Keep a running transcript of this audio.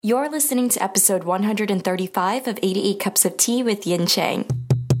You're listening to episode 135 of 88 Cups of Tea with Yin Chang.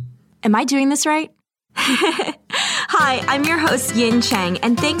 Am I doing this right? Hi, I'm your host, Yin Chang,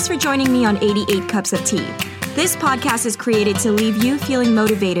 and thanks for joining me on 88 Cups of Tea. This podcast is created to leave you feeling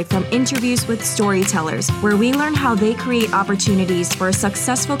motivated from interviews with storytellers, where we learn how they create opportunities for a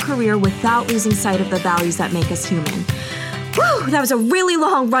successful career without losing sight of the values that make us human. Whew, that was a really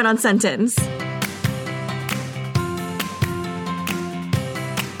long run-on sentence.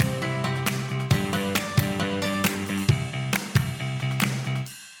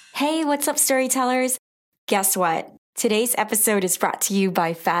 Hey, what's up, storytellers? Guess what? Today's episode is brought to you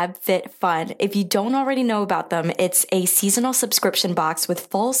by FabFitFun. If you don't already know about them, it's a seasonal subscription box with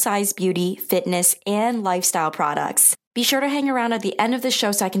full-size beauty, fitness, and lifestyle products. Be sure to hang around at the end of the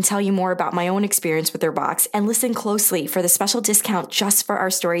show so I can tell you more about my own experience with their box, and listen closely for the special discount just for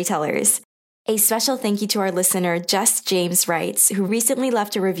our storytellers. A special thank you to our listener, Jess James Wrights, who recently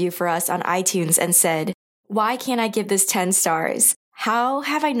left a review for us on iTunes and said, "Why can't I give this 10 stars? How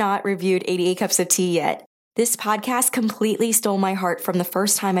have I not reviewed 88 Cups of Tea yet? This podcast completely stole my heart from the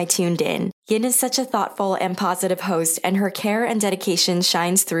first time I tuned in. Yin is such a thoughtful and positive host, and her care and dedication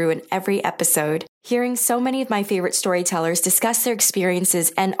shines through in every episode. Hearing so many of my favorite storytellers discuss their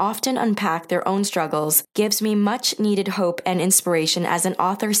experiences and often unpack their own struggles gives me much needed hope and inspiration as an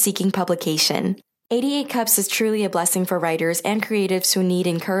author seeking publication. 88 Cups is truly a blessing for writers and creatives who need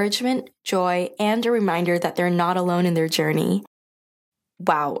encouragement, joy, and a reminder that they're not alone in their journey."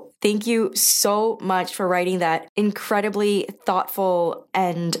 Wow. Thank you so much for writing that incredibly thoughtful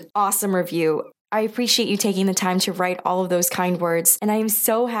and awesome review. I appreciate you taking the time to write all of those kind words, and I am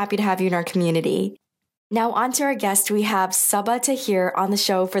so happy to have you in our community. Now on to our guest. We have Sabaa Tahir on the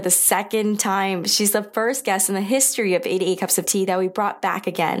show for the second time. She's the first guest in the history of 88 Cups of Tea that we brought back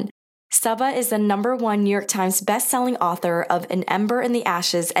again. Sabaa is the #1 New York Times bestselling author of An Ember in the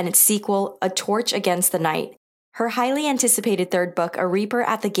Ashes and its sequel, A Torch Against the Night. Her highly anticipated third book, A Reaper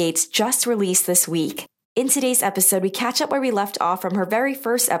at the Gates, just released this week. In today's episode, we catch up where we left off from her very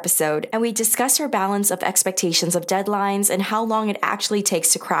first episode, and we discuss her balance of expectations of deadlines and how long it actually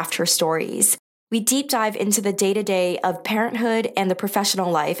takes to craft her stories. We deep dive into the day-to-day of parenthood and the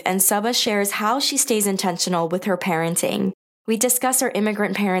professional life, and Sabaa shares how she stays intentional with her parenting. We discuss her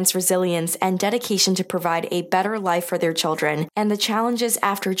immigrant parents' resilience and dedication to provide a better life for their children, and the challenges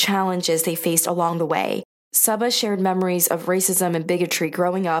after challenges they faced along the way. Sabaa shared memories of racism and bigotry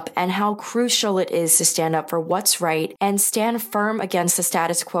growing up and how crucial it is to stand up for what's right and stand firm against the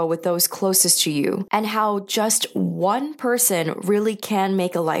status quo with those closest to you, and how just one person really can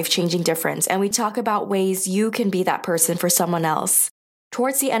make a life-changing difference. And we talk about ways you can be that person for someone else.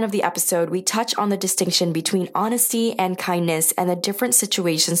 Towards the end of the episode, we touch on the distinction between honesty and kindness and the different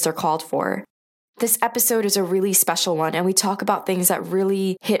situations they're called for. This episode is a really special one, and we talk about things that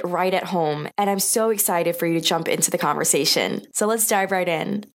really hit right at home, and I'm so excited for you to jump into the conversation. So let's dive right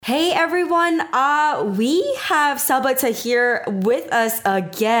in. Hey everyone, we have Sabaa Tahir with us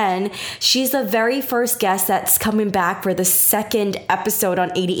again. She's the very first guest that's coming back for the second episode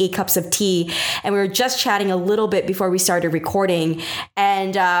on 88 Cups of Tea, and we were just chatting a little bit before we started recording,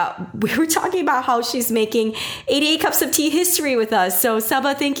 and we were talking about how she's making 88 Cups of Tea history with us. So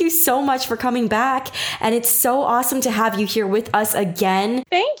Sabaa, thank you so much for coming back. And it's so awesome to have you here with us again.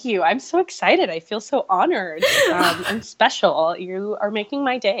 Thank you. I'm so excited. I feel so honored and special. You are making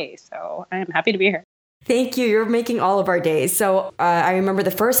my day, so I am happy to be here. Thank you. You're making all of our days. So I remember the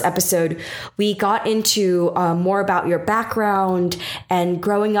first episode, we got into more about your background and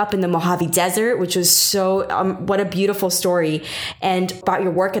growing up in the Mojave Desert, which was so, what a beautiful story, and about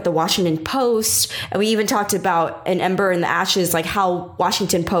your work at the Washington Post. And we even talked about An Ember in the Ashes, like how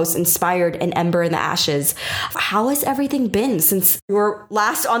Washington Post inspired An Ember in the Ashes. How has everything been since you were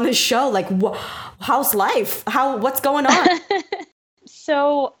last on the show? Like, how's life? What's going on?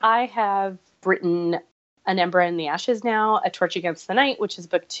 So I have written An Ember in the Ashes now, A Torch Against the Night, which is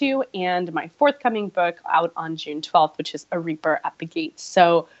book 2, and my forthcoming book out on June 12th, which is A Reaper at the Gates.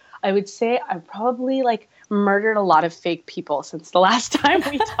 So I would say I've probably murdered a lot of fake people since the last time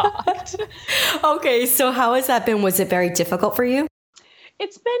we talked. Okay, so how has that been? Was it very difficult for you?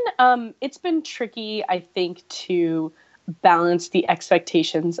 It's been tricky, I think, to balance the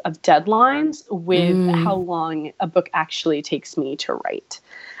expectations of deadlines with how long a book actually takes me to write.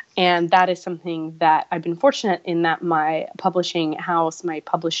 And that is something that I've been fortunate in, that my publishing house, my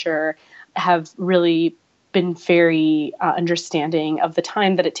publisher, have really been very understanding of the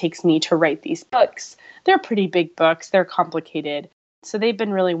time that it takes me to write these books. They're pretty big books. They're complicated. So they've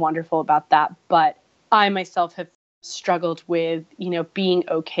been really wonderful about that. But I myself have struggled with, being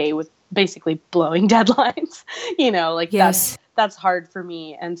okay with basically blowing deadlines. Yes. that's hard for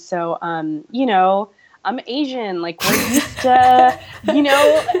me. And so, I'm Asian, like we're used to,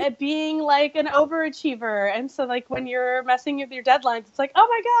 being like an overachiever. And so like when you're messing with your deadlines, it's like, oh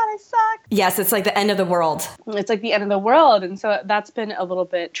my God, I suck. Yes, it's like the end of the world. It's like the end of the world. And so that's been a little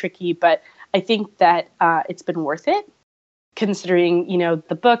bit tricky, but I think that it's been worth it. Considering,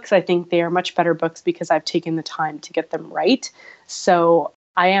 the books, I think they are much better books because I've taken the time to get them right. So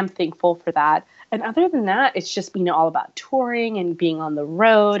I am thankful for that. And other than that, it's just, all about touring and being on the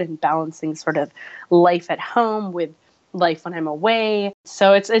road and balancing sort of life at home with life when I'm away.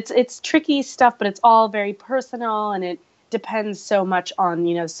 So it's tricky stuff, but it's all very personal, and it depends so much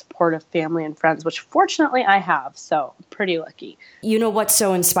on, support of family and friends, which fortunately I have. So I'm pretty lucky. What's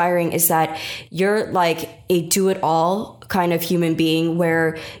so inspiring is that you're like a do-it-all kind of human being,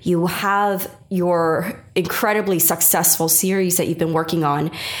 where you have your incredibly successful series that you've been working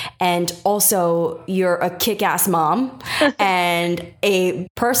on. And also you're a kick-ass mom and a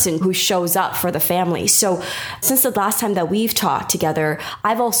person who shows up for the family. So since the last time that we've talked together,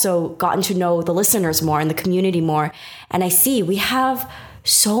 I've also gotten to know the listeners more and the community more. And I see we have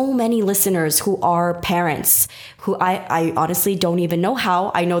so many listeners who are parents, who I honestly don't even know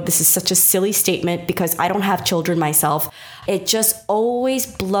how. I know this is such a silly statement because I don't have children myself. It just always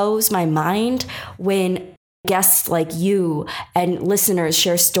blows my mind when guests like you and listeners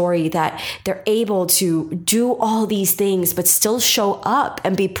share story that they're able to do all these things, but still show up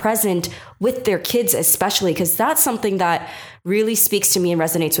and be present with their kids, especially because that's something that really speaks to me and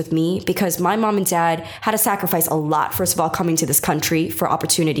resonates with me, because my mom and dad had to sacrifice a lot, first of all, coming to this country for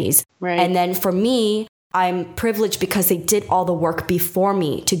opportunities. Right. And then for me, I'm privileged because they did all the work before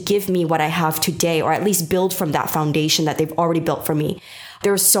me to give me what I have today, or at least build from that foundation that they've already built for me.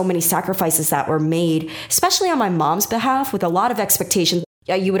 There were so many sacrifices that were made, especially on my mom's behalf, with a lot of expectations.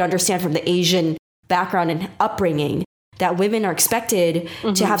 You would understand from the Asian background and upbringing that women are expected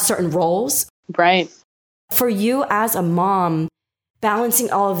to have certain roles. Right. For you as a mom, balancing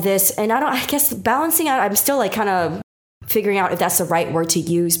all of this, and I guess balancing out, I'm still like kind of figuring out if that's the right word to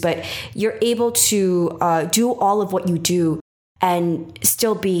use, but you're able to do all of what you do and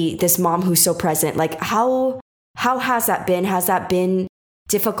still be this mom who's so present. Like how has that been? Has that been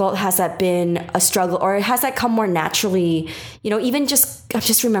difficult? Has that been a struggle, or has that come more naturally? I'm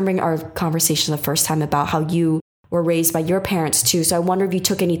just remembering our conversation the first time about how you were raised by your parents too. So I wonder if you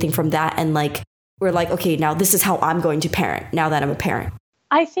took anything from that and like, we're like, okay, now this is how I'm going to parent now that I'm a parent.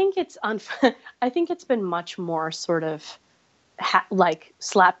 I think it's been much more sort of like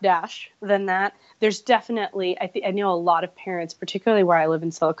slapdash than that. There's definitely, I know a lot of parents, particularly where I live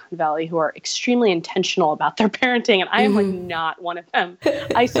in Silicon Valley, who are extremely intentional about their parenting, and I am like not one of them.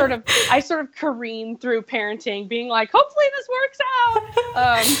 I sort of careen through parenting, being like, hopefully this works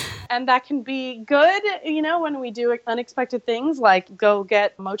out, and that can be good, when we do unexpected things like go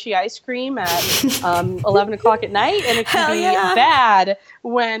get mochi ice cream at 11 o'clock at night, and it can be bad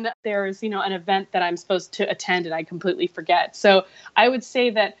when there's an event that I'm supposed to attend and I completely forget. So I would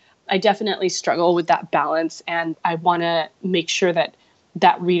say that I definitely struggle with that balance, and I want to make sure that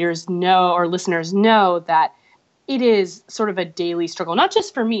readers know, or listeners know, that it is sort of a daily struggle, not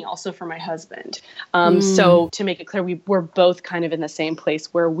just for me, also for my husband. So to make it clear, we're both kind of in the same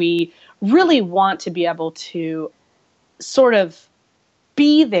place where we really want to be able to sort of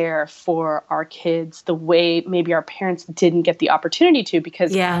be there for our kids the way maybe our parents didn't get the opportunity to,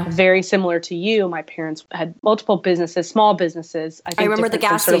 because very similar to you, my parents had multiple businesses, small businesses. I remember the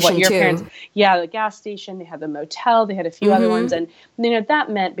gas station too. The gas station, they had the motel, they had a few other ones. And, that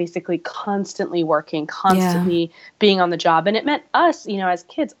meant basically constantly working, constantly being on the job. And it meant us, as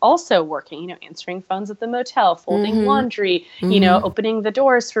kids also working, answering phones at the motel, folding laundry, opening the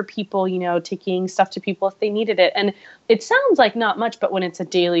doors for people, taking stuff to people if they needed it. And it sounds like not much, but when it's a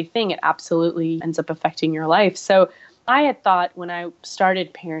daily thing, it absolutely ends up affecting your life. So I had thought when I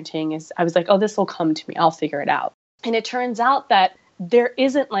started parenting, I was like, oh, this will come to me. I'll figure it out. And it turns out that there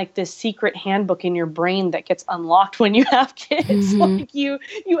isn't like this secret handbook in your brain that gets unlocked when you have kids. Like you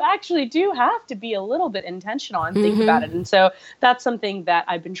actually do have to be a little bit intentional and think about it. And so that's something that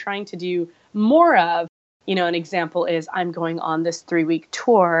I've been trying to do more of. An example is I'm going on this 3-week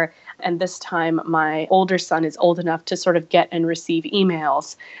tour, and this time my older son is old enough to sort of get and receive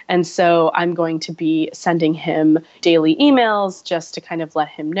emails. And so I'm going to be sending him daily emails just to kind of let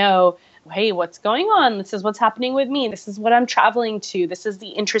him know, hey, what's going on? This is what's happening with me. This is what I'm traveling to. This is the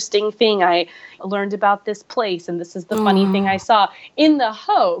interesting thing I learned about this place. And this is the funny thing I saw, in the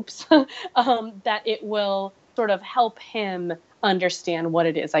hopes that it will sort of help him understand what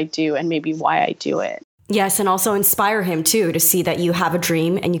it is I do and maybe why I do it. Yes, and also inspire him too, to see that you have a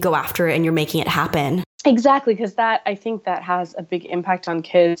dream and you go after it and you're making it happen. Exactly, because that I think that has a big impact on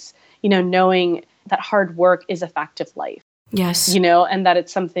kids, knowing that hard work is a fact of life. Yes. And that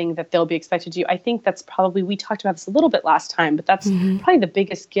it's something that they'll be expected to do. I think that's probably, we talked about this a little bit last time, but that's probably the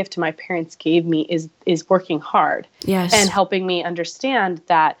biggest gift my parents gave me is working hard. Yes. And helping me understand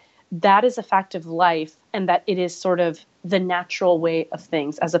that that is a fact of life and that it is sort of the natural way of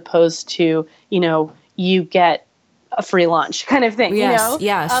things, as opposed to, you get a free lunch kind of thing, Yes,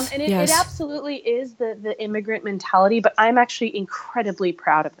 yes, and yes. it absolutely is the immigrant mentality, but I'm actually incredibly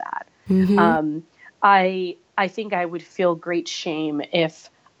proud of that. I think I would feel great shame if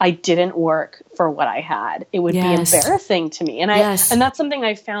I didn't work for what I had. It would be embarrassing to me. And and that's something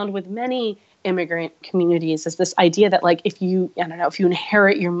I found with many immigrant communities, is this idea that like, if you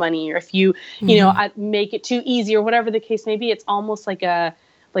inherit your money, or if you, make it too easy, or whatever the case may be, it's almost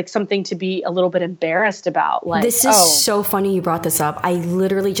like something to be a little bit embarrassed about. Like, this is so funny you brought this up. I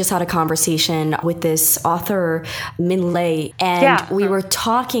literally just had a conversation with this author, Min Lei, and we were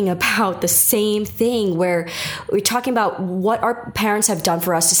talking about the same thing, where we're talking about what our parents have done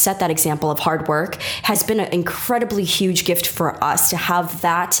for us to set that example of hard work has been an incredibly huge gift for us to have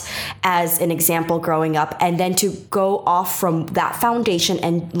that as an example growing up, and then to go off from that foundation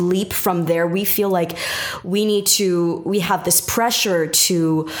and leap from there. We feel like we have this pressure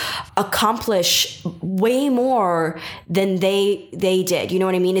to accomplish way more than they did. You know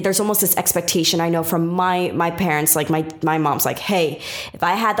what I mean? There's almost this expectation, I know, from my parents, like my mom's like, hey, if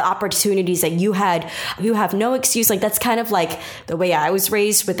I had the opportunities that you had, you have no excuse. Like, that's kind of like the way I was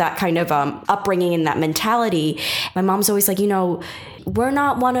raised, with that kind of upbringing and that mentality. My mom's always like, we're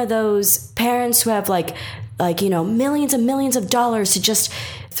not one of those parents who have like millions and millions of dollars to just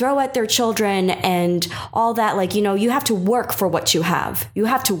throw at their children and all that. Like, you have to work for what you have. You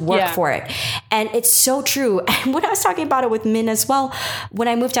have to work for it. And it's so true. And when I was talking about it with Min as well, when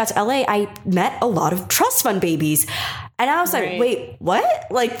I moved out to LA, I met a lot of trust fund babies. And I was like, wait,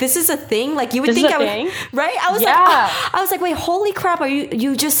 what? Like, this is a thing? Like, you would think I would, right? I was like, wait, holy crap. Are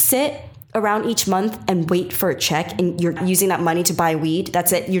you just sit around each month and wait for a check, and you're using that money to buy weed?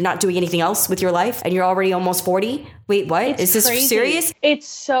 That's it? You're not doing anything else with your life, and you're already almost 40? Wait, what? Is this serious? It's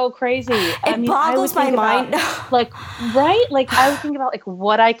so crazy. It boggles my mind. Right? Like, I would think about like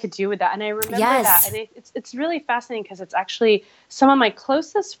what I could do with that. And I remember that. And it's really fascinating, because it's actually some of my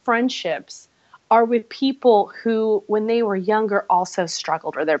closest friendships are with people who, when they were younger, also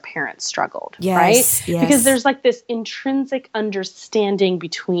struggled, or their parents struggled, right? Yes. Because there's like this intrinsic understanding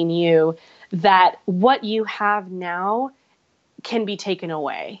between you that what you have now can be taken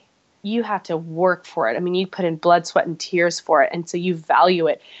away. You have to work for it. I mean, you put in blood, sweat, and tears for it, and so you value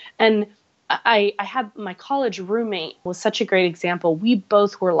it. And I had my college roommate was such a great example. We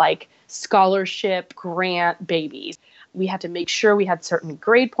both were like scholarship grant babies. We had to make sure we had certain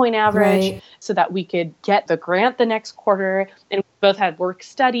grade point average so that we could get the grant the next quarter. And we both had work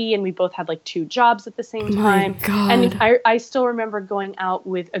study, and we both had like 2 jobs at the same time. And I still remember going out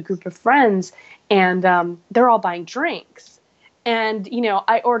with a group of friends, and they're all buying drinks. And,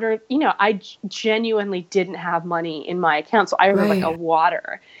 I ordered, I genuinely didn't have money in my account. So I ordered like a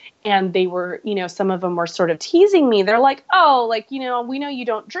water. And they were, some of them were sort of teasing me. They're like, oh, like, we know you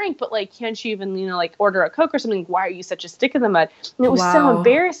don't drink, but like, can't you even, like order a Coke or something? Why are you such a stick in the mud? And it was so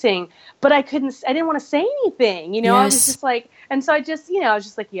embarrassing, but I didn't want to say anything, I was just like, and so I was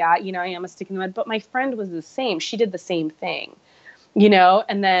just like, yeah, I am a stick in the mud. But my friend was the same. She did the same thing,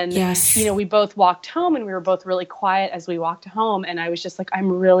 and then, we both walked home, and we were both really quiet as we walked home. And I was just like, I'm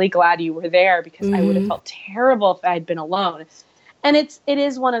really glad you were there, because I would have felt terrible if I had been alone. And it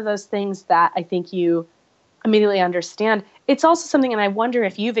is one of those things that I think you immediately understand. It's also something, and I wonder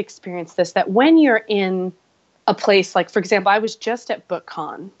if you've experienced this, that when you're in a place like, for example, I was just at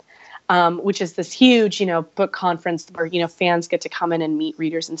BookCon, which is this huge, book conference where, fans get to come in and meet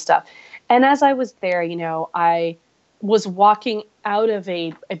readers and stuff. And as I was there, I was walking out of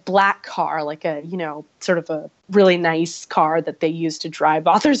a black car, like a, sort of a really nice car that they use to drive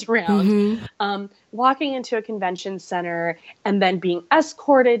authors around, walking into a convention center, and then being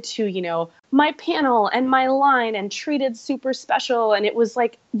escorted to, my panel and my line, and treated super special. And it was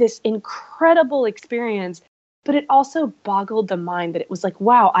like this incredible experience, but it also boggled the mind that it was like,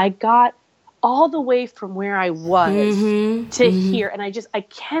 wow, I got all the way from where I was to here. And I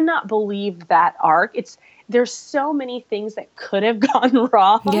cannot believe that arc. There's so many things that could have gone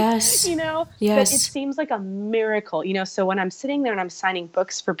wrong, yes. But it seems like a miracle, So when I'm sitting there and I'm signing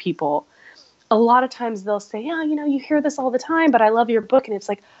books for people, a lot of times they'll say, yeah, you hear this all the time, but I love your book. And it's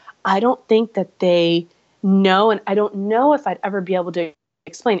like, I don't think that they know. And I don't know if I'd ever be able to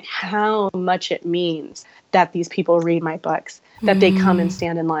explain how much it means that these people read my books, that they come and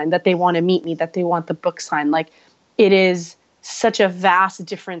stand in line, that they want to meet me, that they want the book signed. Like, it is such a vast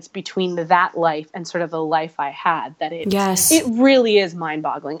difference between that life and sort of the life I had, that it really is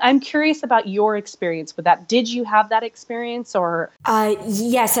mind-boggling. I'm curious about your experience with that. Did you have that experience, or?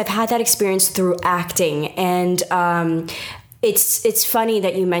 Yes, I've had that experience through acting. And it's funny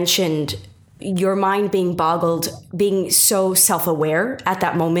that you mentioned your mind being boggled, being so self-aware at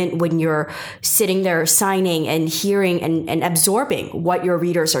that moment when you're sitting there signing and hearing and absorbing what your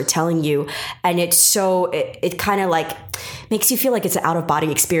readers are telling you. And it kind of like makes you feel like it's an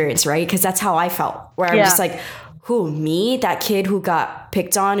out-of-body experience, right? Because that's how I felt, where I'm just like, who, me? That kid who got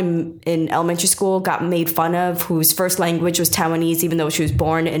picked on in elementary school, got made fun of, whose first language was Taiwanese, even though she was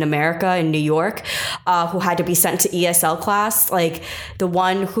born in America, in New York, who had to be sent to ESL class. Like, the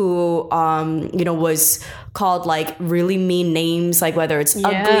one who, was called like really mean names, like whether it's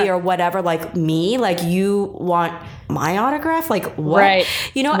ugly or whatever, like me, like, you want my autograph? Like, what? Right.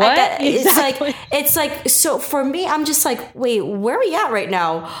 What? It's like, so for me, I'm just like, wait, where are we at right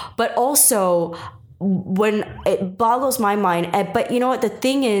now? But also, when it boggles my mind, but you know what, the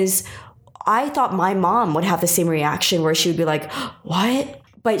thing is, I thought my mom would have the same reaction, where she would be like, what?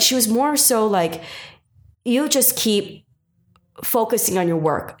 But she was more so like, you just keep focusing on your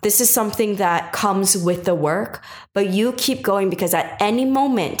work. This is something that comes with the work, but you keep going, because at any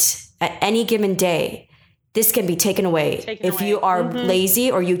moment, at any given day, this can be taken away if you are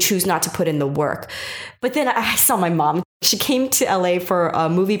lazy or you choose not to put in the work. But then I saw my mom. She came to LA for a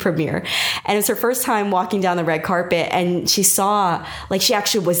movie premiere, and it was her first time walking down the red carpet, and she saw, like, she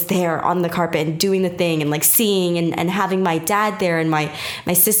actually was there on the carpet and doing the thing and like seeing and having my dad there and my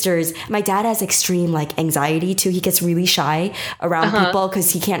sisters. My dad has extreme like anxiety too. He gets really shy around people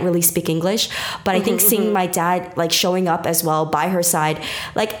because he can't really speak English. But I think seeing my dad like showing up as well by her side,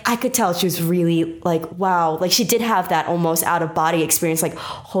 like, I could tell she was really like, wow, like she did have that almost out of body experience. Like,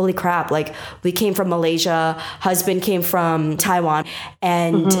 holy crap, like, we came from Malaysia, husband came from Taiwan,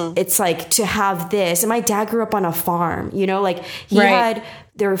 and it's like, to have this. And my dad grew up on a farm, like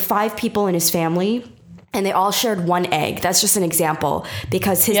there were 5 people in his family, and they all shared one egg. That's just an example,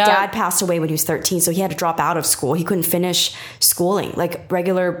 because his dad passed away when he was 13. So he had to drop out of school. He couldn't finish schooling, like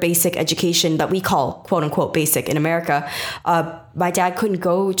regular basic education that we call quote unquote basic in America. My dad couldn't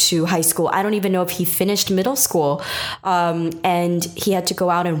go to high school. I don't even know if he finished middle school. And he had to go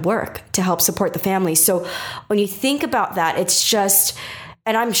out and work to help support the family. So when you think about that, it's just,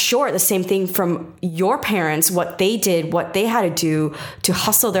 and I'm sure the same thing from your parents, what they did, what they had to do to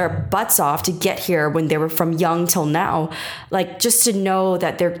hustle their butts off to get here when they were from young till now. Like, just to know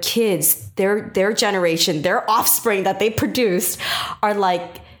that their kids, their generation, their offspring that they produced are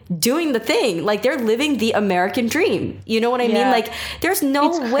like doing the thing. Like, they're living the American dream. You know what I mean? Like, there's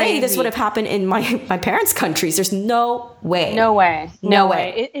no way this would have happened in my parents' countries. There's no way. No way. No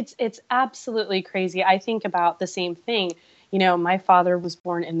way. It's absolutely crazy. I think about the same thing. My father was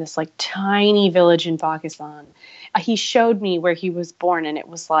born in this like tiny village in Pakistan. He showed me where he was born, and it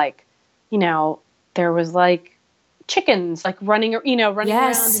was like, there was like chickens like running around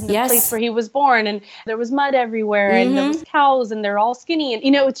in the place where he was born, and there was mud everywhere, and there was cows, and they're all skinny, and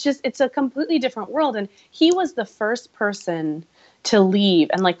it's a completely different world. And he was the first person to leave,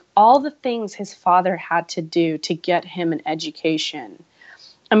 and like all the things his father had to do to get him an education.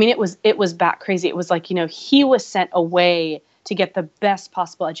 I mean, it was bat crazy. It was like, he was sent away to get the best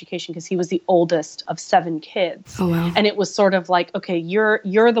possible education because he was the oldest of 7 kids. Oh, wow. And it was sort of like, okay, you're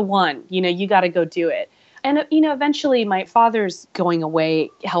the one, you got to go do it. And, eventually my father's going away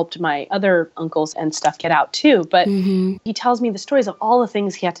helped my other uncles and stuff get out too. But he tells me the stories of all the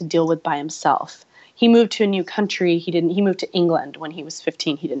things he had to deal with by himself. He moved to a new country. He moved to England when he was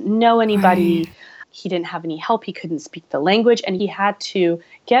 15. He didn't know anybody. Right. He didn't have any help. He couldn't speak the language, and he had to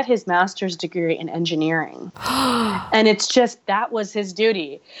get his master's degree in engineering. And it's just, that was his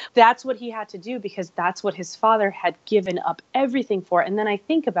duty. That's what he had to do because that's what his father had given up everything for. And then I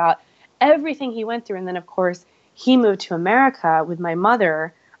think about everything he went through. And then, of course, he moved to America with my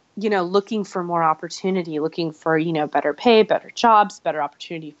mother, looking for more opportunity, looking for, better pay, better jobs, better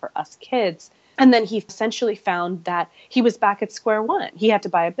opportunity for us kids. And then he essentially found that he was back at square one. He had to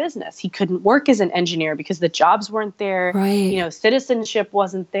buy a business. He couldn't work as an engineer because the jobs weren't there. Right. Citizenship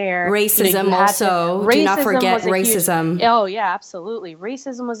wasn't there. Racism also. Do not forget racism. Oh, yeah, absolutely.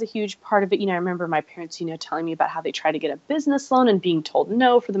 Racism was a huge part of it. I remember my parents, telling me about how they tried to get a business loan and being told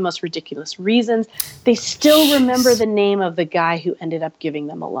no for the most ridiculous reasons. They still remember the name of the guy who ended up giving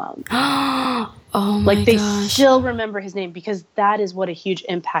them a loan. Oh my gosh. They still remember his name because that is what a huge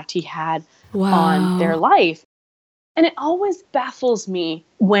impact he had on their life. And it always baffles me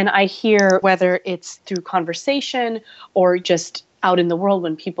when I hear, whether it's through conversation or just out in the world,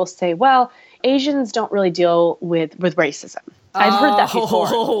 when people say, well, Asians don't really deal with racism. I've heard that before.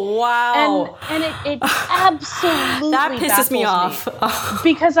 Oh, wow. And it absolutely that pisses me off.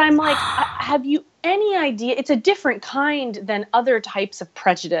 Because I'm like, have you any idea? It's a different kind than other types of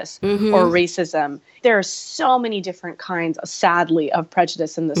prejudice or racism. There are so many different kinds, sadly, of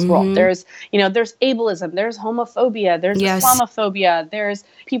prejudice in this world. There's ableism, there's homophobia, there's Islamophobia, there's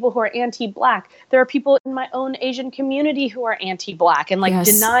people who are anti-Black. There are people in my own Asian community who are anti-Black, and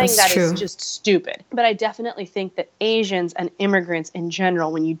denying that is just stupid. But I definitely think that Asians and immigrants in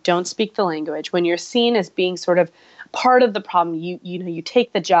general, when you don't speak the language, when you're seen as being sort of part of the problem, you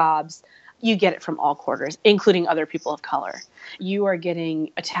take the jobs, you get it from all quarters, including other people of color. You are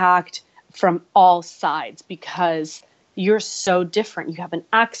getting attacked from all sides because you're so different. You have an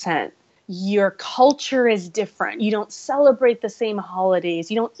accent. Your culture is different. You don't celebrate the same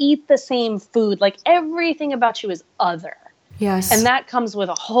holidays. You don't eat the same food. Like, everything about you is other. Yes. And that comes with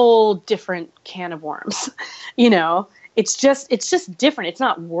a whole different can of worms. It's just different. It's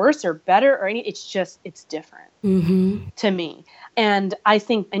not worse or better or anything. It's different to me. And I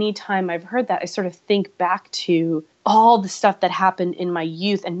think anytime I've heard that, I sort of think back to all the stuff that happened in my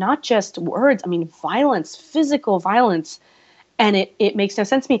youth, and not just words. I mean, violence, physical violence. And it makes no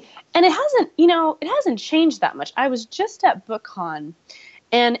sense to me. And it hasn't changed that much. I was just at BookCon,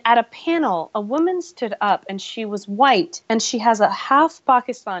 and at a panel, a woman stood up, and she was white, and she has a half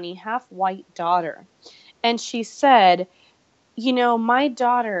Pakistani, half white daughter. And she said, my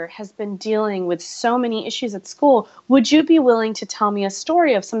daughter has been dealing with so many issues at school. Would you be willing to tell me a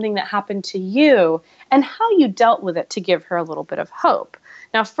story of something that happened to you and how you dealt with it, to give her a little bit of hope?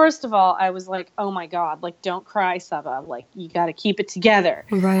 Now, first of all, I was like, oh my God, like, don't cry, Saba. Like, you got to keep it together.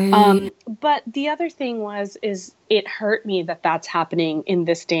 Right. But the other thing is it hurt me that that's happening in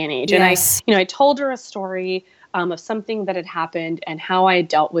this day and age. Yes. And I told her a story of something that had happened and how I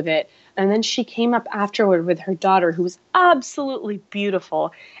dealt with it. And then she came up afterward with her daughter, who was absolutely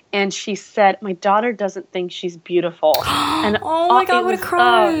beautiful. And she said, my daughter doesn't think she's beautiful. And oh my God, I would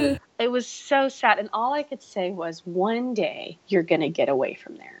cry. It was so sad. And all I could say was, one day you're going to get away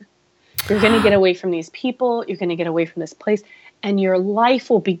from there. You're going to get away from these people. You're going to get away from this place. And your life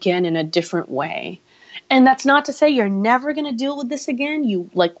will begin in a different way. And that's not to say you're never going to deal with this again. You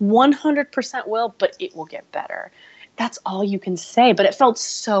 100% will, but it will get better. That's all you can say. But it felt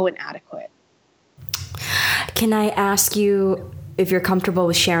so inadequate. Can I ask you if you're comfortable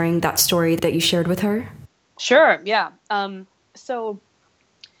with sharing that story that you shared with her? Sure. Yeah. So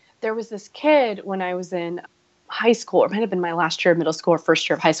there was this kid when I was in high school, or it might have been my last year of middle school or first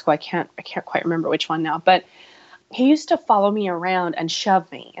year of high school. I can't quite remember which one now, but he used to follow me around and shove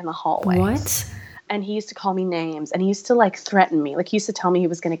me in the hallways. What? And he used to call me names, and he used to threaten me. He used to tell me he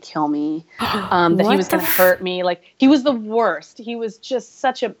was going to kill me, that he was going to hurt me. He was the worst. He was just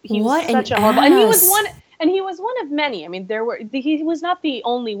such a horrible, and he was one of many. I mean, he was not the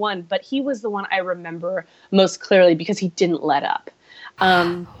only one, but he was the one I remember most clearly because he didn't let up.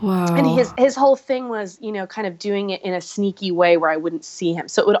 Wow. And his whole thing was, kind of doing it in a sneaky way where I wouldn't see him.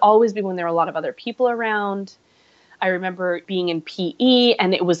 So it would always be when there were a lot of other people around. I remember being in PE,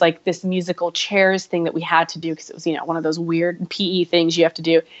 and it was this musical chairs thing that we had to do because it was, one of those weird PE things you have to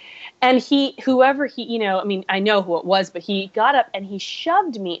do. And I know who it was, but he got up and he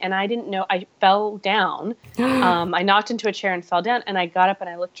shoved me, and I didn't know. I fell down. I knocked into a chair and fell down, and I got up and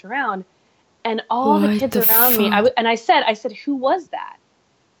I looked around, and all the kids around me, I said, who was that?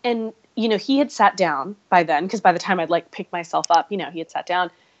 And, he had sat down by then, because by the time I'd pick myself up, he had sat down,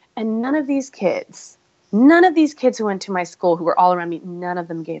 and none of these kids who went to my school, who were all around me, none of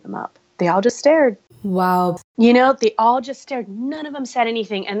them gave him up. They all just stared. Wow. They all just stared. None of them said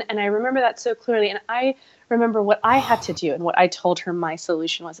anything. And I remember that so clearly. And I remember what I had to do and what I told her my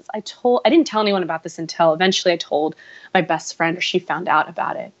solution was. I didn't tell anyone about this until eventually I told my best friend, or she found out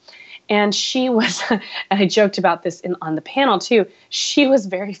about it. And she was, and I joked about this on the panel too, she was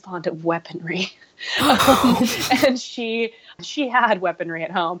very fond of weaponry. And she had weaponry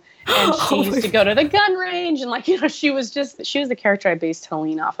at home, and she used to go to the gun range, and she was the character I based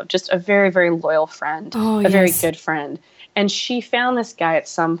Helene off of, just a very, very loyal friend, very good friend. And she found this guy at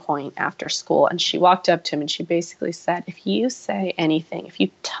some point after school, and she walked up to him and she basically said, if you say anything, if you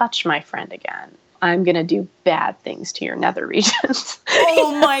touch my friend again, I'm going to do bad things to your nether regions.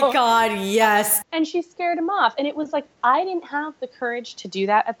 Oh my God, yes. And she scared him off. And it was I didn't have the courage to do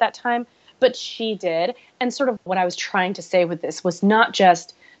that at that time, but she did. And sort of what I was trying to say with this was not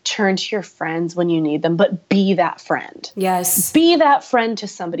just turn to your friends when you need them, but be that friend. Yes. Be that friend to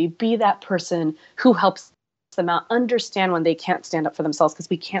somebody. Be that person who helps them out, understand when they can't stand up for themselves, because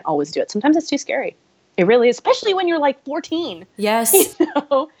we can't always do it. Sometimes it's too scary. It really is, especially when you're like 14. Yes. You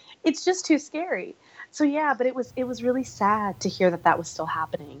know, it's just too scary. So yeah, but it was really sad to hear that was still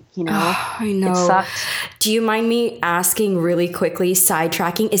happening, you know? Oh, I know. It sucked. Do you mind me asking really quickly,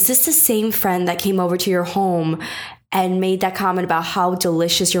 sidetracking, is this the same friend that came over to your home and made that comment about how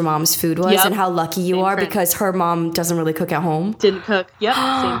delicious your mom's food was and how lucky you are because her mom doesn't really cook at home? Didn't cook. Yep,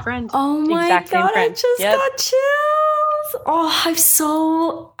 same friend. Oh my God, I just got chills.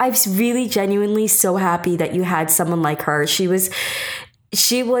 Oh, I'm really genuinely so happy that you had someone like her. She was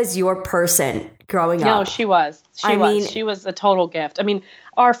your person growing up. No, she was. She was a total gift. I mean,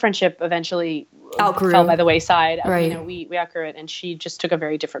 our friendship eventually fell by the wayside. Right. You know, we outgrew it, and she just took a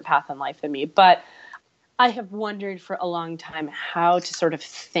very different path in life than me. But I have wondered for a long time how to sort of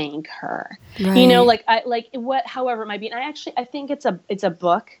thank her. Right. You know, however it might be. And I think it's a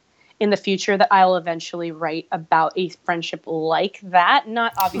book in the future that I'll eventually write about a friendship like that.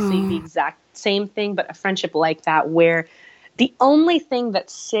 Not obviously the exact same thing, but a friendship like that where the only thing that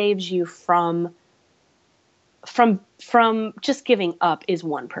saves you from just giving up is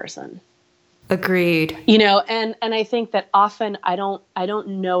one person. Agreed. You know, and I think that often I don't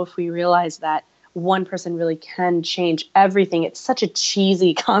know if we realize that one person really can change everything. It's such a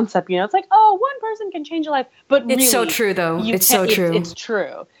cheesy concept, you know. It's like, oh, one person can change a life, but it's so true, though. It's so true. It's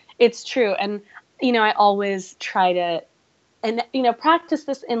true. It's true. And you know, I always try to, and you know, practice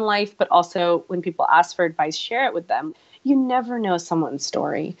this in life, but also when people ask for advice, share it with them. You never know someone's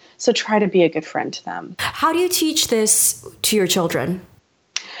story, so try to be a good friend to them. How do you teach this to your children?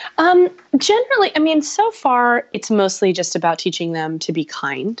 Generally, I mean, so far it's mostly just about teaching them to be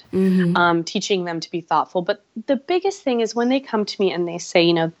kind, teaching them to be thoughtful. But the biggest thing is when they come to me and they say,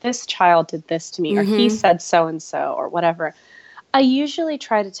 you know, this child did this to me, or he said so-and-so, or whatever. I usually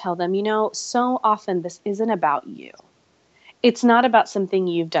try to tell them, you know, so often this isn't about you. It's not about something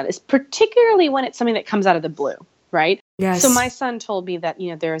you've done. It's particularly when it's something that comes out of the blue, right? Yes. So my son told me that, you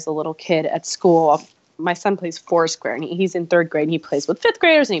know, there's a little kid at school. My son plays Foursquare, and he's in third grade, and he plays with fifth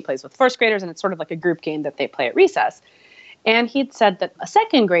graders and he plays with first graders, and it's sort of like a group game that they play at recess. And he'd said that a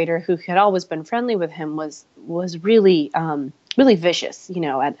second grader who had always been friendly with him was really, really vicious, you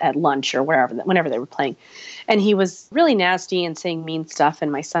know, at lunch or whenever they were playing. And he was really nasty and saying mean stuff.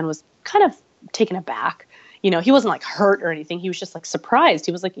 And my son was kind of taken aback. You know, he wasn't like hurt or anything. He was just like surprised.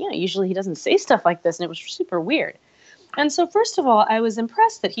 He was like, yeah, usually he doesn't say stuff like this. And it was super weird. And so first of all, I was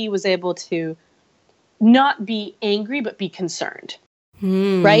impressed that he was able to not be angry, but be concerned,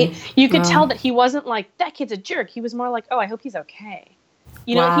 right? You could tell that he wasn't like, that kid's a jerk. He was more like, oh, I hope he's okay.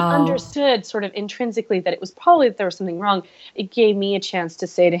 You know, he understood sort of intrinsically that it was probably that there was something wrong. It gave me a chance to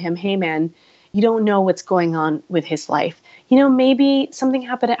say to him, hey, man, you don't know what's going on with his life. You know, maybe something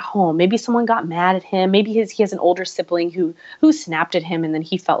happened at home. Maybe someone got mad at him. Maybe he has an older sibling who snapped at him, and then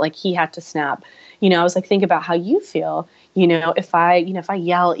he felt like he had to snap. You know, I was like, think about how you feel. You know, if I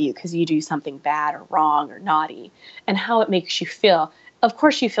yell at you because you do something bad or wrong or naughty, and how it makes you feel. Of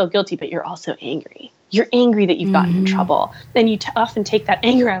course you feel guilty, but you're also angry. You're angry that you've gotten in trouble. Then you often take that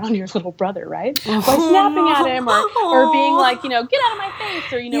anger out on your little brother, right? By snapping at him or being like, you know, get out of my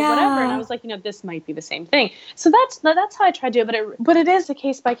face or, you know, whatever. And I was like, you know, this might be the same thing. So that's how I try to do it. But it is a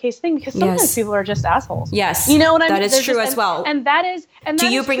case-by-case thing because sometimes people are just assholes. Yes. You know what I mean? That is true as well. And that is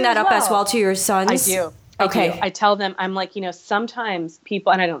do you bring that up as well to your sons? I do. Okay. I tell them, I'm like, you know, sometimes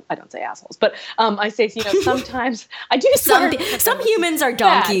people, and I don't say assholes, but I say, you know, sometimes I do. Some humans are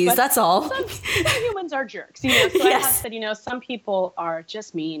donkeys. Bad, that's all. Some humans are jerks. You know, so I have said, you know, some people are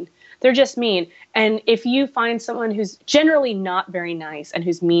just mean. They're just mean. And if you find someone who's generally not very nice and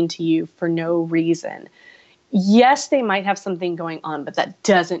who's mean to you for no reason, yes, they might have something going on, but that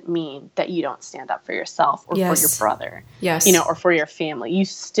doesn't mean that you don't stand up for yourself or for your brother. Yes. You know, or for your family. You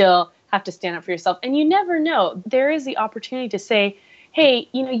still have to stand up for yourself. And you never know. There is the opportunity to say, hey,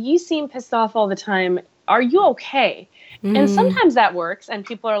 you know, you seem pissed off all the time. Are you okay? And sometimes that works. And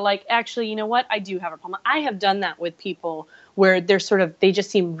people are like, actually, you know what? I do have a problem. I have done that with people where they just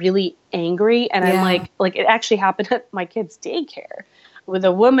seem really angry. And I'm like it actually happened at my kid's daycare with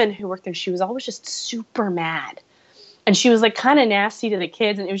a woman who worked there. She was always just super mad. And she was like kind of nasty to the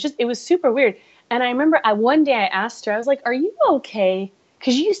kids. And it was super weird. And I remember one day I asked her, I was like, are you okay?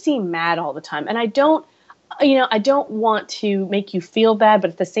 Because you seem mad all the time. And I don't want to make you feel bad,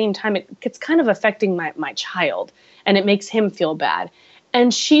 but at the same time, it's kind of affecting my child and it makes him feel bad.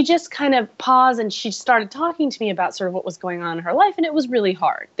 And she just kind of paused and she started talking to me about sort of what was going on in her life. And it was really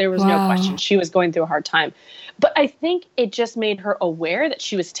hard. There was no question. She was going through a hard time. But I think it just made her aware that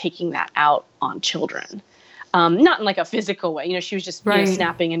she was taking that out on children. Not in like a physical way. You know, she was just you know,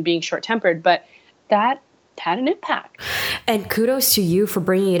 snapping and being short-tempered. But that had an impact. And kudos to you for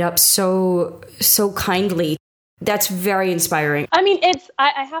bringing it up so kindly. That's very inspiring. I mean,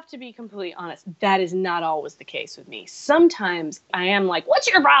 I have to be completely honest. That is not always the case with me. Sometimes I am like, what's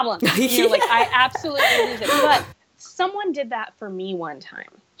your problem? Like I absolutely lose it. But someone did that for me one time.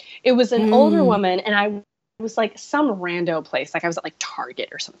 It was an older woman, and I was like some rando place. Like I was at like Target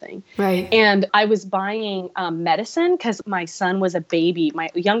or something. Right. And I was buying medicine because my son was a baby. My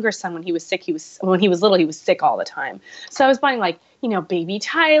younger son, when he was little, he was sick all the time. So I was buying like, baby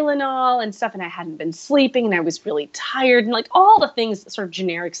Tylenol and stuff. And I hadn't been sleeping and I was really tired and like all the things, sort of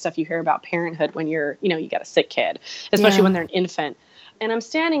generic stuff you hear about parenthood when you're, you got a sick kid, especially when they're an infant. And I'm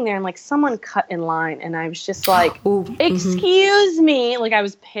standing there and like someone cut in line and I was just like, excuse me. Like I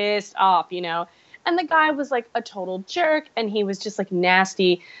was pissed off, And the guy was like a total jerk and he was just like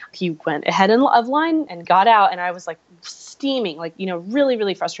nasty. He went ahead of line and got out and I was like steaming, like, really,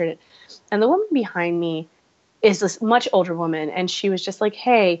 really frustrated. And the woman behind me is this much older woman and she was just like,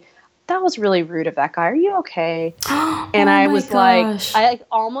 hey, that was really rude of that guy. Are you okay? And I was like, I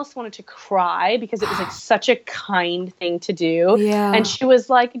almost wanted to cry because it was like such a kind thing to do. Yeah. And she was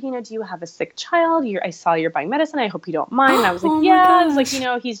like, do you have a sick child? I saw you're buying medicine. I hope you don't mind. And I was like, yeah. I was like,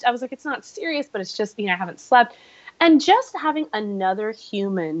 I was like, it's not serious, but it's just, I haven't slept. And just having another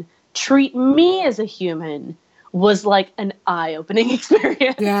human treat me as a human was like an eye-opening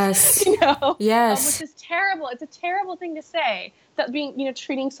experience. Yes. Yes. Which is terrible. It's a terrible thing to say, that being,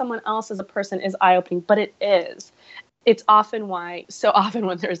 treating someone else as a person is eye-opening, but it is. It's often why, so often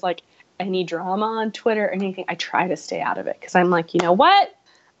when there's like any drama on Twitter or anything, I try to stay out of it because I'm like, you know what?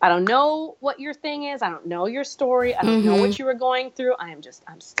 I don't know what your thing is. I don't know your story. I don't know what you were going through. I'm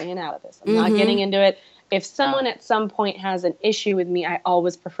staying out of this. I'm not getting into it. If someone at some point has an issue with me, I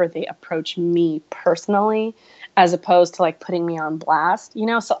always prefer they approach me personally as opposed to like putting me on blast,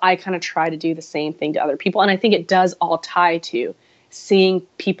 So I kind of try to do the same thing to other people. And I think it does all tie to seeing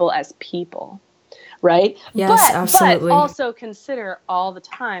people as people, right? Yes, absolutely. But also consider all the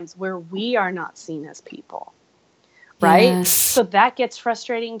times where we are not seen as people, right? Yes. So that gets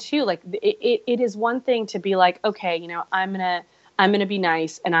frustrating too. Like it is one thing to be like, okay, I'm going to be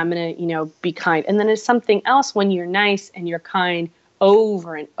nice and I'm going to, be kind. And then it's something else when you're nice and you're kind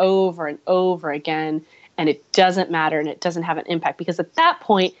over and over and over again. And it doesn't matter and it doesn't have an impact because at that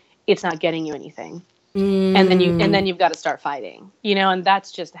point it's not getting you anything. And then you've got to start fighting, and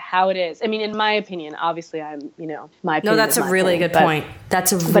that's just how it is. I mean, in my opinion, obviously my opinion. No, that's a really good point.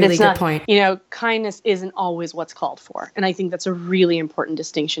 That's a really good point. Kindness isn't always what's called for. And I think that's a really important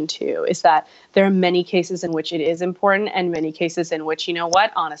distinction too, is that there are many cases in which it is important and many cases in which,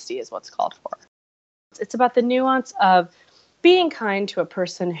 honesty is what's called for. It's about the nuance of being kind to a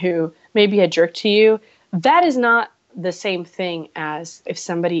person who may be a jerk to you. That is not the same thing as if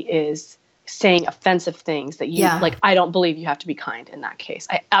somebody is saying offensive things that you like. I don't believe you have to be kind in that case.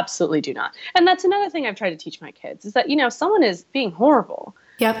 I absolutely do not. And that's another thing I've tried to teach my kids is that, if someone is being horrible,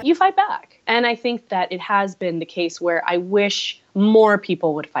 you fight back. And I think that it has been the case where I wish more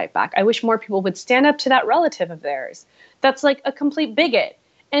people would fight back. I wish more people would stand up to that relative of theirs that's like a complete bigot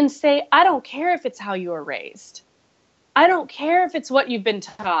and say, I don't care if it's how you were raised. I don't care if it's what you've been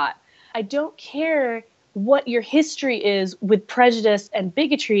taught. I don't care what your history is with prejudice and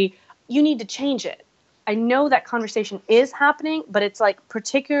bigotry. You need to change it. I know that conversation is happening, but it's like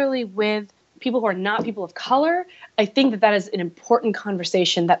particularly with people who are not people of color, I think that is an important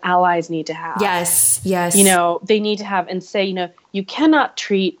conversation that allies need to have. Yes. They need to have and say, you cannot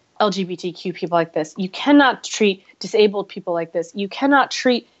treat LGBTQ people like this. You cannot treat disabled people like this. You cannot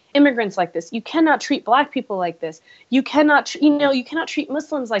treat immigrants like this. You cannot treat Black people like this. You cannot, you cannot treat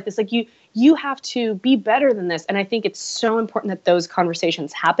Muslims like this. Like you have to be better than this. And I think it's so important that those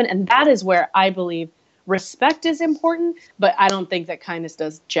conversations happen. And that is where I believe respect is important, but I don't think that kindness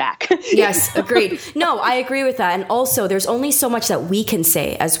does jack. Yes, agreed. No, I agree with that. And also there's only so much that we can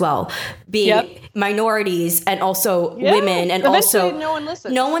say as well, being minorities and also women. And eventually also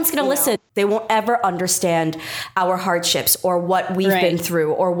no one's going to listen. They won't ever understand our hardships or what we've been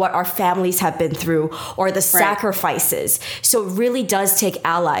through or what our families have been through or the sacrifices. So it really does take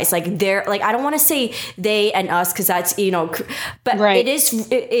allies. Like I don't want to say they and us because that's, but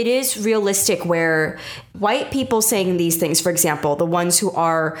it is realistic where white people saying these things, for example, the ones who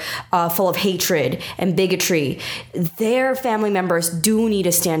are full of hatred and bigotry, their family members do need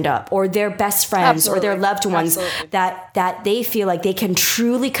to stand up, or their best friends or their loved ones that they feel like they can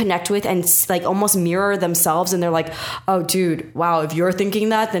truly connect with and like almost mirror themselves. And they're like, oh, dude, wow, if you're thinking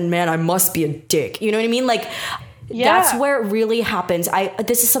that, then man, I must be a dick. You know what I mean? Like, that's where it really happens.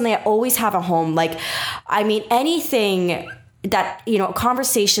 This is something I always have at home. Like, I mean, anything that,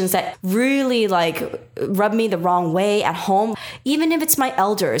 conversations that really like rub me the wrong way at home, even if it's my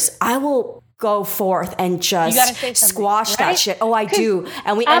elders, I will go forth and just squash that shit. Oh, I do.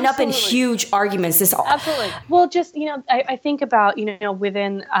 And we end up in huge arguments. Absolutely. Well, just, I think about,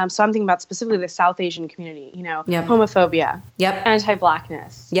 within, so I'm thinking about specifically the South Asian community, homophobia,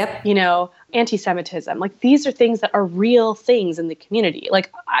 anti-Blackness, anti-Semitism. Like, these are things that are real things in the community.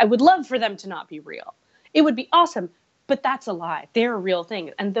 Like, I would love for them to not be real. It would be awesome. But that's a lie. They're a real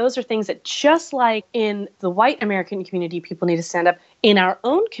thing. And those are things that, just like in the white American community, people need to stand up. In our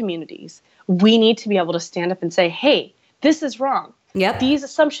own communities, we need to be able to stand up and say, hey, this is wrong. Yep. These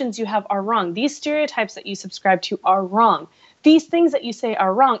assumptions you have are wrong. These stereotypes that you subscribe to are wrong. These things that you say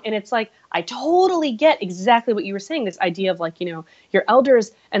are wrong. And it's like, I totally get exactly what you were saying, this idea of like, your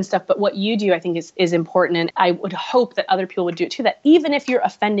elders and stuff. But what you do, I think, is important. And I would hope that other people would do it too, that even if you're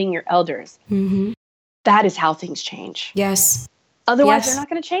offending your elders, that is how things change. Yes. Otherwise, they're not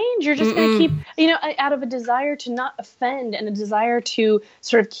going to change. You're just going to keep, out of a desire to not offend and a desire to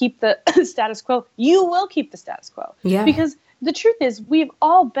sort of keep the status quo, you will keep the status quo. Yeah. Because the truth is, we've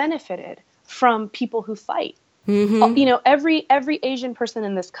all benefited from people who fight. Every Asian person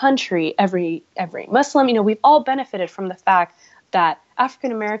in this country, every Muslim, we've all benefited from the fact that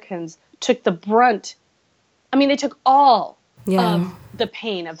African Americans took the brunt. I mean, they took all of the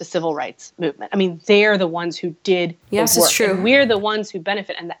pain of the civil rights movement. I mean, they're the ones who did the work. It's true. And we're the ones who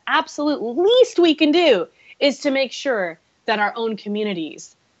benefit. And the absolute least we can do is to make sure that our own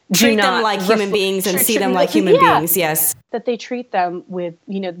communities treat them like human beings and see them like human beings. Yes. That they treat them with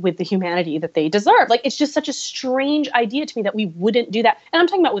the humanity that they deserve. Like, it's just such a strange idea to me that we wouldn't do that. And I'm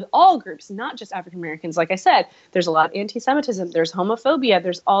talking about with all groups, not just African Americans. Like I said, there's a lot of anti-Semitism. There's homophobia.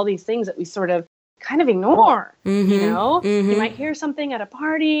 There's all these things that we sort of kind of ignore, You might hear something at a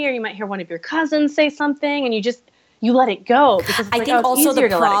party, or you might hear one of your cousins say something, and you let it go. Because I think also the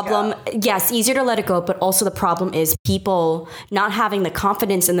problem, yes, easier to let it go, but also the problem is people not having the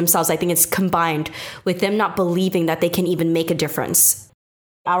confidence in themselves. I think it's combined with them not believing that they can even make a difference.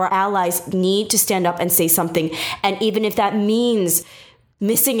 Our allies need to stand up and say something. And even if that means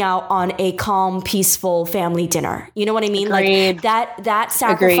missing out on a calm, peaceful family dinner. You know what I mean? Agreed. Like that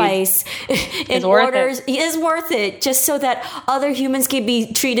sacrifice is worth it, just so that other humans can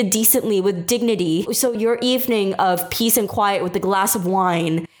be treated decently with dignity. So your evening of peace and quiet with a glass of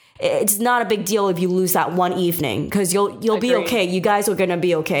wine, it's not a big deal if you lose that one evening, because you'll be okay. You guys are going to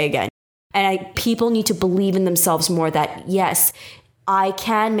be okay again. And people need to believe in themselves more, that yes, I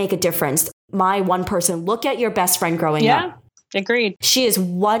can make a difference. My one person, look at your best friend growing up. Agreed. She is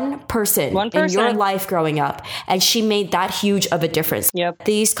one person in your life growing up, and she made that huge of a difference. Yep.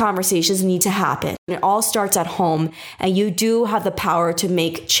 These conversations need to happen. It all starts at home, and you do have the power to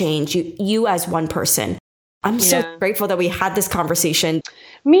make change. You as one person. I'm so grateful that we had this conversation.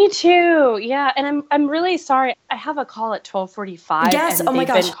 Me too. Yeah. And I'm really sorry. I have a call at 12:45. Yes. And oh my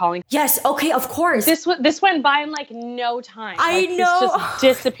gosh. been calling. Yes. Okay. Of course. This went by in like no time. I know. This just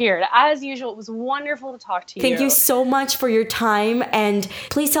disappeared. As usual, it was wonderful to talk to you. Thank you so much for your time. And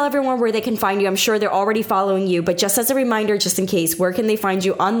please tell everyone where they can find you. I'm sure they're already following you, but just as a reminder, just in case, where can they find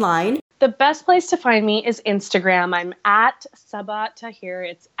you online? The best place to find me is Instagram. I'm at Sabaa Tahir.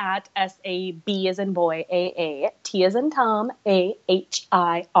 It's at SAB as in boy, AA, T as in Tom,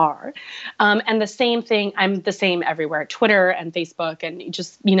 AHIR. And the same thing, I'm the same everywhere, Twitter and Facebook, and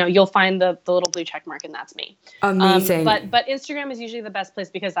just, you'll find the little blue check mark, and that's me. Amazing. But Instagram is usually the best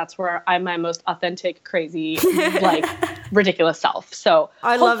place, because that's where I'm my most authentic, crazy, like ridiculous self. So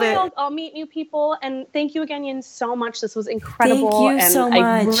I love it. I'll meet new people. And thank you again, Yin, so much. This was incredible. Thank you so much.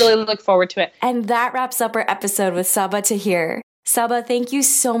 I really look forward to it. And that wraps up our episode with Sabaa Tahir. Sabaa, thank you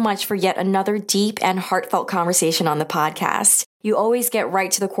so much for yet another deep and heartfelt conversation on the podcast. You always get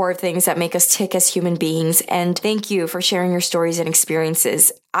right to the core of things that make us tick as human beings, and thank you for sharing your stories and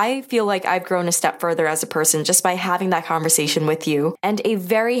experiences. I feel like I've grown a step further as a person just by having that conversation with you. And a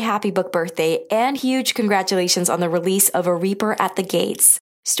very happy book birthday and huge congratulations on the release of A Reaper at the Gates.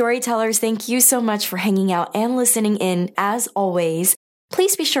 Storytellers, thank you so much for hanging out and listening in as always.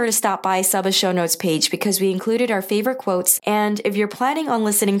 Please be sure to stop by Sabaa's show notes page, because we included our favorite quotes, and if you're planning on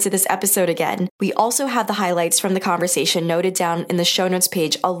listening to this episode again, we also have the highlights from the conversation noted down in the show notes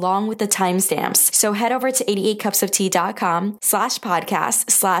page along with the timestamps. So head over to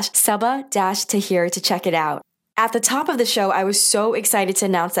 88cupsoftea.com/podcast/Sabaa-Tahir to check it out. At the top of the show, I was so excited to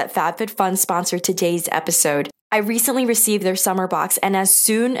announce that FabFitFun sponsored today's episode. I recently received their summer box, and as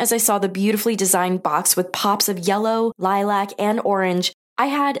soon as I saw the beautifully designed box with pops of yellow, lilac, and orange, I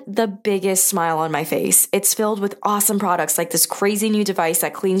had the biggest smile on my face. It's filled with awesome products like this crazy new device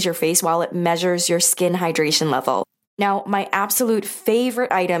that cleans your face while it measures your skin hydration level. Now, my absolute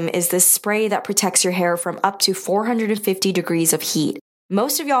favorite item is this spray that protects your hair from up to 450 degrees of heat.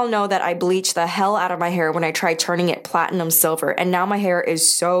 Most of y'all know that I bleached the hell out of my hair when I tried turning it platinum silver, and now my hair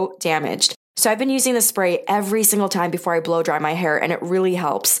is so damaged. So I've been using the spray every single time before I blow dry my hair, and it really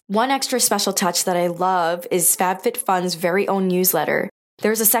helps. One extra special touch that I love is FabFitFun's very own newsletter.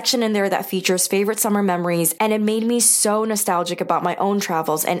 There's a section in there that features favorite summer memories, and it made me so nostalgic about my own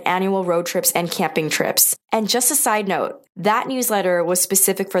travels and annual road trips and camping trips. And just a side note, that newsletter was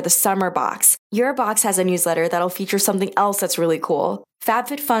specific for the summer box. Your box has a newsletter that'll feature something else that's really cool.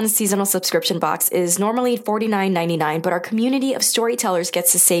 FabFitFun's seasonal subscription box is normally $49.99, but our community of storytellers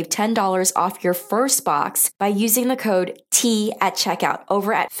gets to save $10 off your first box by using the code T at checkout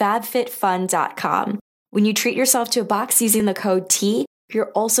over at fabfitfun.com. When you treat yourself to a box using the code T,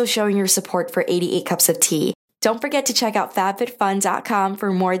 you're also showing your support for 88 Cups of Tea. Don't forget to check out fabfitfun.com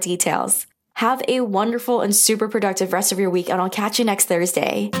for more details. Have a wonderful and super productive rest of your week, and I'll catch you next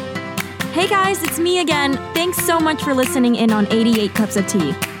Thursday. Hey guys, it's me again. Thanks so much for listening in on 88 Cups of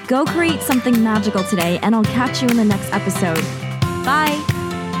Tea. Go create something magical today, and I'll catch you in the next episode. Bye.